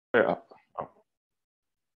Yeah.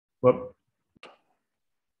 Well,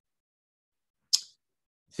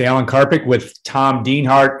 it's Alan Karpick with Tom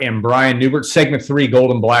Dienhart and Brian Newbert. Segment 3,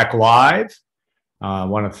 Gold and Black Live. I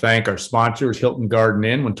want to thank our sponsors, Hilton Garden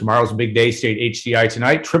Inn. When tomorrow's a big day, stay at HDI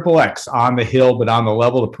tonight. Triple X, on the hill, but on the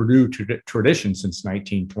level, the Purdue tradition since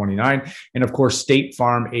 1929. And, of course, State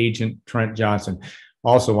Farm agent Trent Johnson.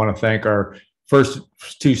 Also want to thank our first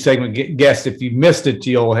 2 segment guests. If you missed it,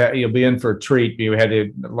 you'll be in for a treat. We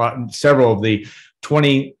had several of the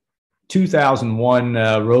 2001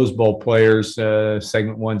 Rose Bowl players,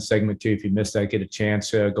 segment 1, segment 2. If you missed that, get a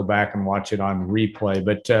chance, go back and watch it on replay.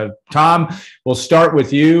 But Tom, we'll start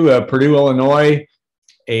with you. Purdue, Illinois,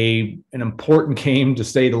 an important game to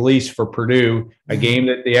say the least for Purdue, a game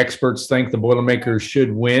that the experts think the Boilermakers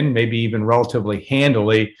should win, maybe even relatively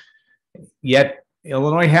handily. Yet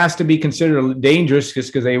Illinois has to be considered dangerous just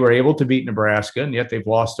because they were able to beat Nebraska, and yet they've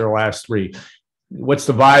lost their last 3. What's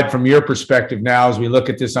the vibe from your perspective now as we look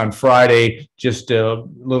at this on Friday, just a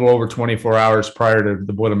little over 24 hours prior to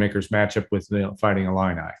the Boilermakers matchup with the Fighting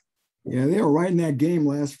Illini? Yeah, they were right in that game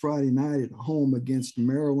last Friday night at home against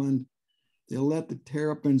Maryland. They let the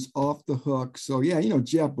Terrapins off the hook. So, yeah,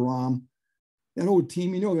 Jeff Brom, that whole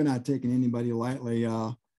team, they're not taking anybody lightly.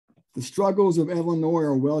 The struggles of Illinois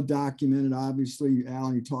are well documented. Obviously,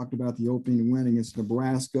 Alan, you talked about the opening win against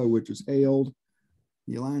Nebraska, which was hailed.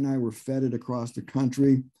 The Illini were feted across the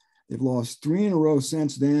country. They've lost 3 in a row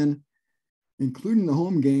since then, including the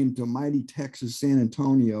home game to mighty Texas San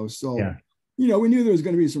Antonio. So, we knew there was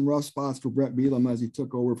going to be some rough spots for Brett Bielema as he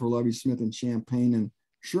took over for Lovie Smith in Champaign. And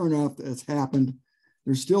sure enough, that's happened.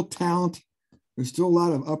 There's still talent. There's still a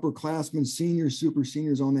lot of upperclassmen, seniors, super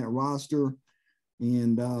seniors on that roster.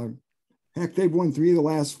 And heck, they've won 3 of the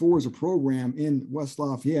last 4 as a program in West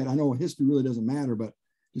Lafayette. I know history really doesn't matter, but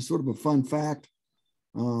just sort of a fun fact.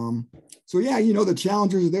 The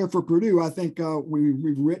challengers are there for Purdue. I think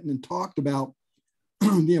we've written and talked about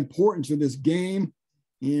the importance of this game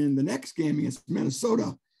and the next game against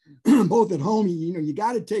Minnesota, both at home. You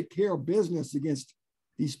got to take care of business against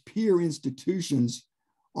these peer institutions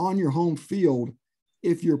on your home field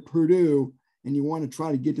if you're Purdue and you want to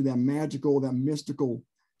try to get to that magical, that mystical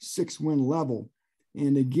 6-win level.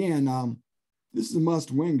 And again, this is a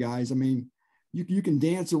must win, guys. I mean, you can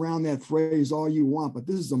dance around that phrase all you want, but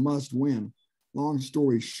this is a must win. Long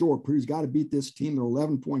story short, Purdue's got to beat this team. They're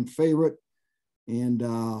 11-point favorite. And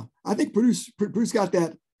I think Purdue's got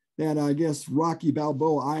that, I guess, Rocky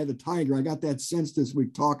Balboa, eye of the tiger. I got that sense this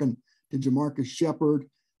week talking to Jamarcus Shepard,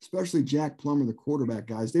 especially Jack Plummer, the quarterback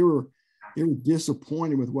guys. They were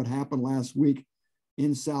disappointed with what happened last week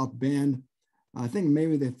in South Bend. I think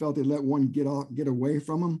maybe they felt they let one get away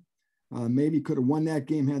from them. Maybe could have won that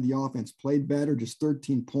game had the offense played better, just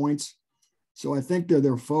 13 points. So I think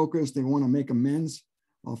they're focused. They want to make amends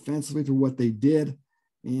offensively for what they did.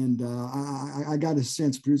 And I got a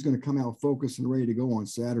sense Purdue's going to come out focused and ready to go on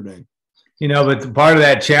Saturday. But part of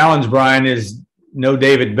that challenge, Brian, is no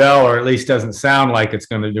David Bell, or at least doesn't sound like it's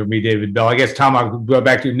going to be David Bell. I guess, Tom, I'll go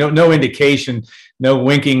back to no indication, no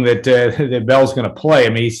winking that Bell's going to play. I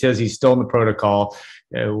mean, he says he's still in the protocol.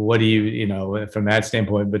 What do you from that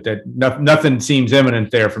standpoint? But that nothing seems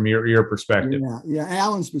imminent there from your perspective. Yeah.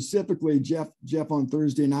 Alan specifically, Jeff on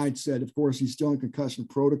Thursday night said, of course, he's still in concussion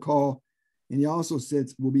protocol, and he also said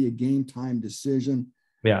it will be a game time decision.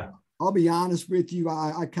 Yeah. I'll be honest with you.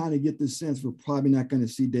 I kind of get the sense we're probably not going to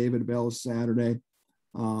see David Bell Saturday.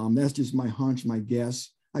 That's just my hunch, my guess.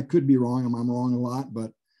 I could be wrong. I'm wrong a lot,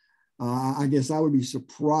 but I guess I would be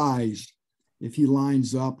surprised if he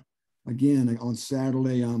lines up again on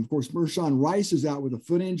Saturday. Of course, Mershawn Rice is out with a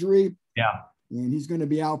foot injury. Yeah. And he's going to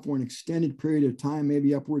be out for an extended period of time,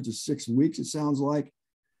 maybe upwards of 6 weeks, it sounds like.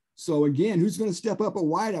 So again, who's going to step up at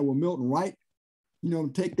wideout? Will Milton Wright,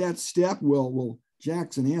 take that step? Will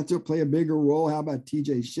Jackson Hunter play a bigger role? How about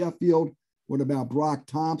TJ Sheffield? What about Brock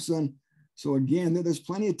Thompson? So again, there's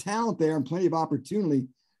plenty of talent there and plenty of opportunity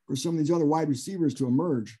for some of these other wide receivers to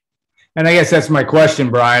emerge. And I guess that's my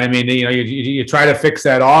question, Brian. I mean, you try to fix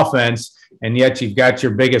that offense, and yet you've got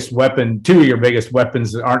your biggest weapon, 2 of your biggest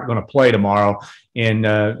weapons that aren't going to play tomorrow, in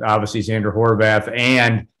obviously Xander Horvath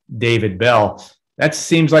and David Bell. That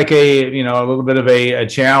seems like a little bit of a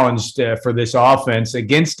challenge for this offense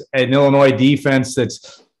against an Illinois defense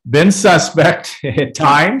that's been suspect at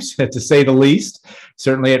times, to say the least.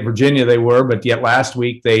 Certainly at Virginia they were, but yet last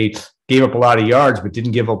week they gave up a lot of yards but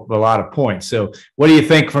didn't give up a lot of points. So what do you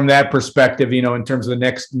think from that perspective, in terms of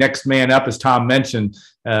the next man up, as Tom mentioned?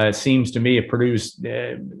 It seems to me it produced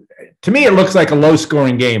to me it looks like a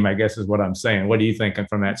low-scoring game, I guess is what I'm saying. What do you think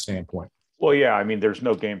from that standpoint? Well, yeah, I mean, there's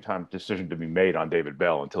no game time decision to be made on David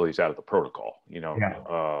Bell until he's out of the protocol.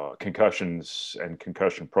 Yeah. Concussions and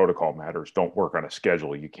concussion protocol matters don't work on a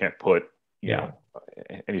schedule. You can't put, you know,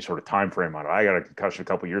 any sort of time frame on it. I got a concussion a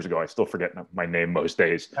couple of years ago. I still forget my name most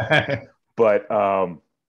days. But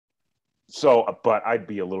but I'd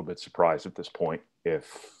be a little bit surprised at this point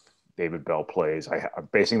if David Bell plays. I'm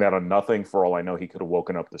basing that on nothing. For all I know, he could have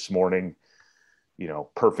woken up this morning,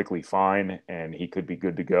 perfectly fine, and he could be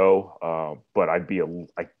good to go. But I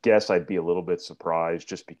guess I'd be a little bit surprised,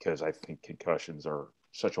 just because I think concussions are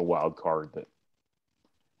such a wild card that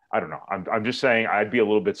I don't know. I'm just saying I'd be a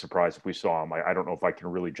little bit surprised if we saw him. I don't know if I can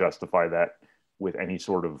really justify that with any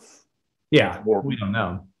sort of we don't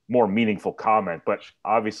know, more meaningful comment. But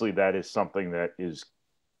obviously that is something that is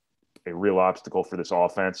a real obstacle for this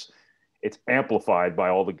offense. It's amplified by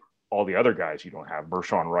all the other guys you don't have.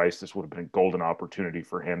 Mershawn Rice, this would have been a golden opportunity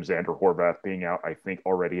for him. Xander Horvath being out, I think,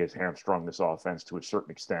 already has hamstrung this offense to a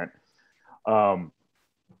certain extent.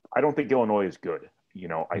 I don't think Illinois is good.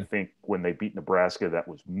 I think when they beat Nebraska, that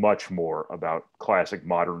was much more about classic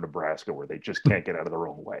modern Nebraska, where they just can't get out of their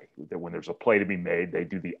own way. That when there's a play to be made, they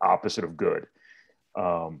do the opposite of good.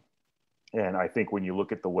 And I think when you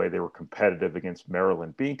look at the way they were competitive against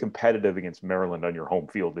Maryland, being competitive against Maryland on your home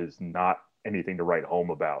field is not anything to write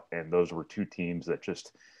home about. And those were two teams that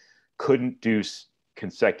just couldn't do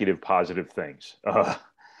consecutive positive things.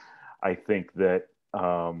 I think that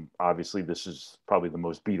obviously this is probably the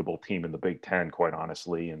most beatable team in the Big Ten, quite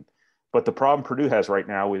honestly. But the problem Purdue has right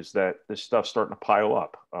now is that this stuff's starting to pile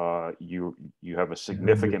up. You have a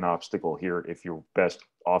significant obstacle here if your best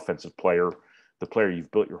offensive player, the player you've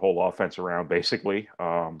built your whole offense around, basically,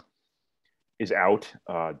 is out.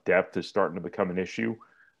 Depth is starting to become an issue.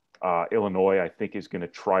 Illinois, I think, is going to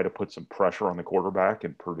try to put some pressure on the quarterback,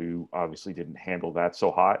 and Purdue obviously didn't handle that so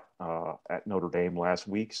hot at Notre Dame last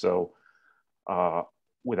week. So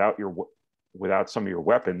without some of your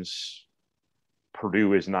weapons,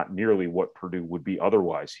 Purdue is not nearly what Purdue would be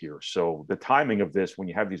otherwise here. So the timing of this, when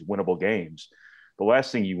you have these winnable games, the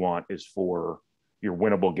last thing you want is for your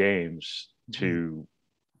winnable games to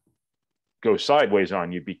go sideways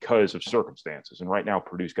on you because of circumstances. And right now,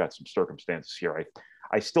 Purdue's got some circumstances here.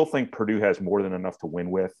 I still think Purdue has more than enough to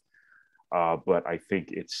win with, but I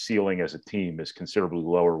think its ceiling as a team is considerably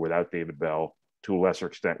lower without David Bell, to a lesser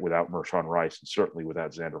extent without Mershawn Rice, and certainly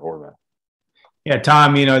without Xander Horvath. Yeah,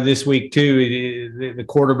 Tom, this week too, the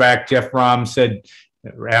quarterback, Jeff Rom, said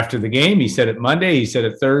after the game, he said it Monday, he said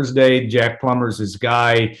it Thursday, Jack Plummer's his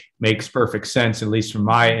guy, makes perfect sense, at least in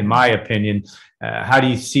my opinion. How do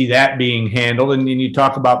you see that being handled? And you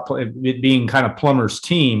talk about it being kind of Plummer's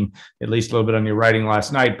team, at least a little bit on your writing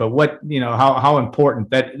last night, but how important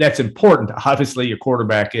that's important. Obviously your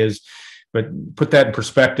quarterback is, but put that in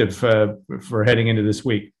perspective for heading into this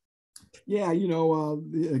week. Yeah,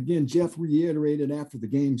 again, Jeff reiterated after the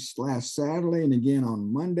game last Saturday and again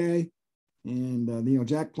on Monday. And,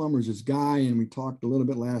 Jack Plummer's his guy, and we talked a little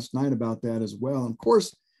bit last night about that as well. And of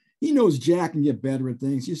course, he knows Jack can get better at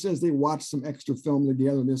things. He says they watched some extra film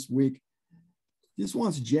together this week. He just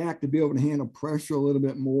wants Jack to be able to handle pressure a little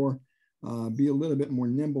bit more, be a little bit more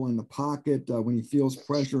nimble in the pocket when he feels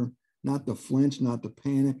pressure, not to flinch, not to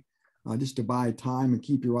panic, just to buy time and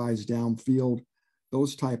keep your eyes downfield,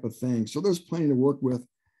 those type of things. So there's plenty to work with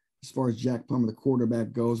as far as Jack Plummer, the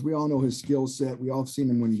quarterback, goes. We all know his skill set. We all have seen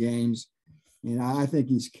him win games. And I think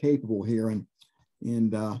he's capable here.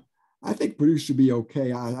 And I think Purdue should be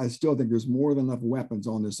okay. I still think there's more than enough weapons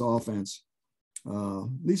on this offense, at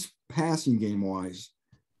least passing game-wise,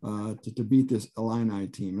 to beat this Illini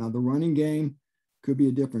team. Now, the running game could be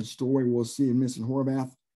a different story. We'll see in missing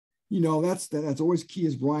Horvath. That's always key,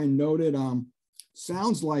 as Brian noted.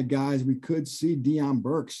 Sounds like, guys, we could see Deion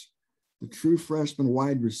Burks, the true freshman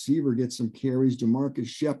wide receiver, get some carries. DeMarcus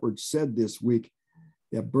Shepard said this week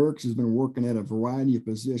that Burks has been working at a variety of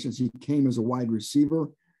positions. He came as a wide receiver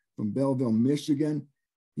from Belleville, Michigan.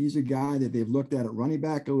 He's a guy that they've looked at running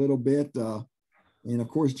back a little bit. And, of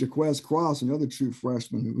course, Jaquez Cross, another true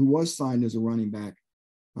freshman who was signed as a running back.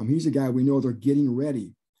 He's a guy we know they're getting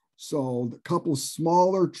ready. So a couple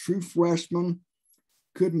smaller true freshmen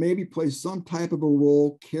could maybe play some type of a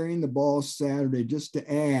role carrying the ball Saturday, just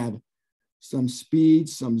to add some speed,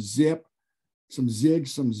 some zip, some zig,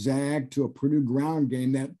 some zag to a Purdue ground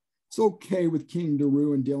game. That it's okay with King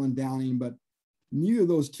DeRue and Dylan Downing, but neither of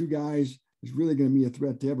those two guys is really going to be a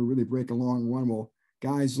threat to ever really break a long run. Well,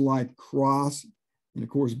 guys like Cross and, of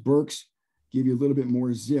course, Burks give you a little bit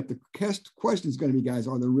more zip. The question is going to be, guys,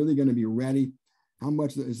 are they really going to be ready? How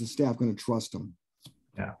much is the staff going to trust them?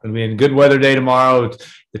 Yeah, I mean, good weather day tomorrow.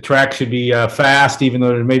 The track should be fast, even though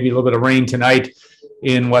there may be a little bit of rain tonight.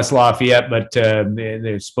 in West Lafayette, but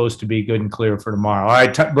they're supposed to be good and clear for tomorrow. All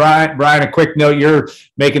right, Brian, a quick note. You're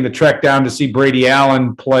making the trek down to see Brady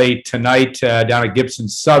Allen play tonight down at Gibson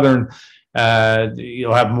Southern.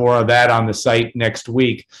 You'll have more of that on the site next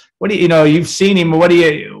week. What do you've seen him. What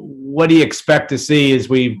do you expect to see as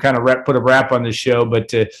we kind of put a wrap on this show,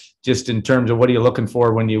 but just in terms of what are you looking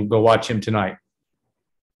for when you go watch him tonight?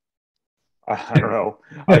 I don't know.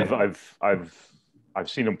 I've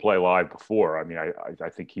seen him play live before. I mean, I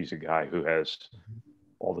think he's a guy who has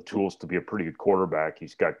all the tools to be a pretty good quarterback.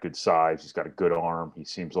 He's got good size. He's got a good arm. He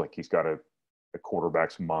seems like he's got a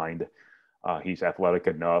quarterback's mind. He's athletic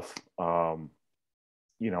enough. When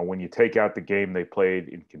you take out the game they played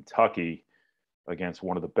in Kentucky against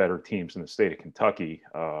one of the better teams in the state of Kentucky,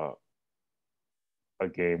 a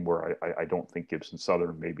game where I don't think Gibson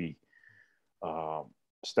Southern maybe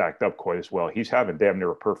stacked up quite as well. He's having damn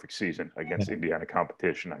near a perfect season against Indiana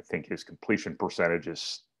competition. I think his completion percentage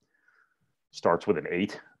starts with an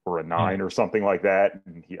 8 or a 9 or something like that.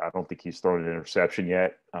 And I don't think he's thrown an interception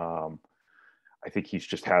yet. I think he's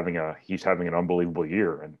just having an unbelievable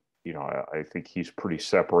year. And, I think he's pretty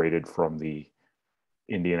separated from the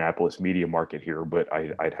Indianapolis media market here, but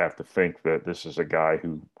I'd have to think that this is a guy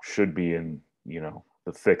who should be in,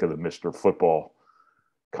 the thick of the Mr. Football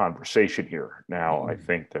conversation here. Now, I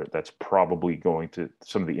think that's probably going to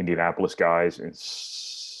some of the Indianapolis guys and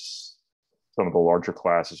some of the larger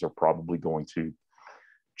classes are probably going to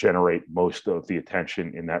generate most of the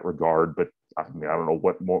attention in that regard. But I mean, I don't know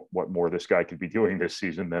what more this guy could be doing this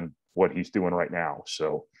season than what he's doing right now.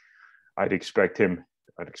 So I'd expect him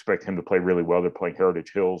to play really well. They're playing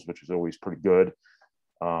Heritage Hills, which is always pretty good.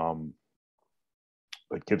 But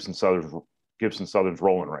Gibson Southern's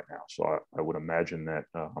rolling right now, so I would imagine that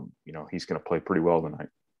he's going to play pretty well tonight.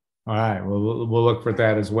 All right, we'll look for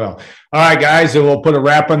that as well. All right, guys, so we'll put a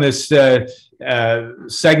wrap on this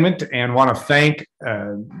segment and want to thank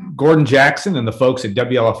Gordon Jackson and the folks at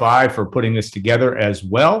WLFI for putting this together as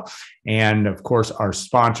well. And, of course, our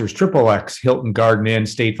sponsors, XXX, Hilton Garden Inn,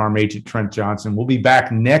 State Farm agent Trent Johnson. We'll be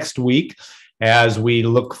back next week as we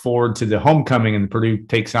look forward to the homecoming and Purdue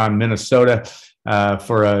takes on Minnesota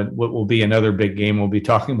for what will be another big game. We'll be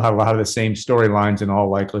talking about a lot of the same storylines, in all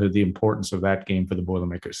likelihood, the importance of that game for the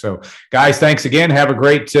Boilermakers. So, guys, thanks again. Have a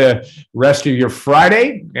great rest of your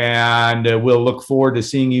Friday, and we'll look forward to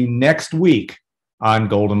seeing you next week on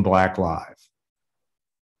Gold and Black Live.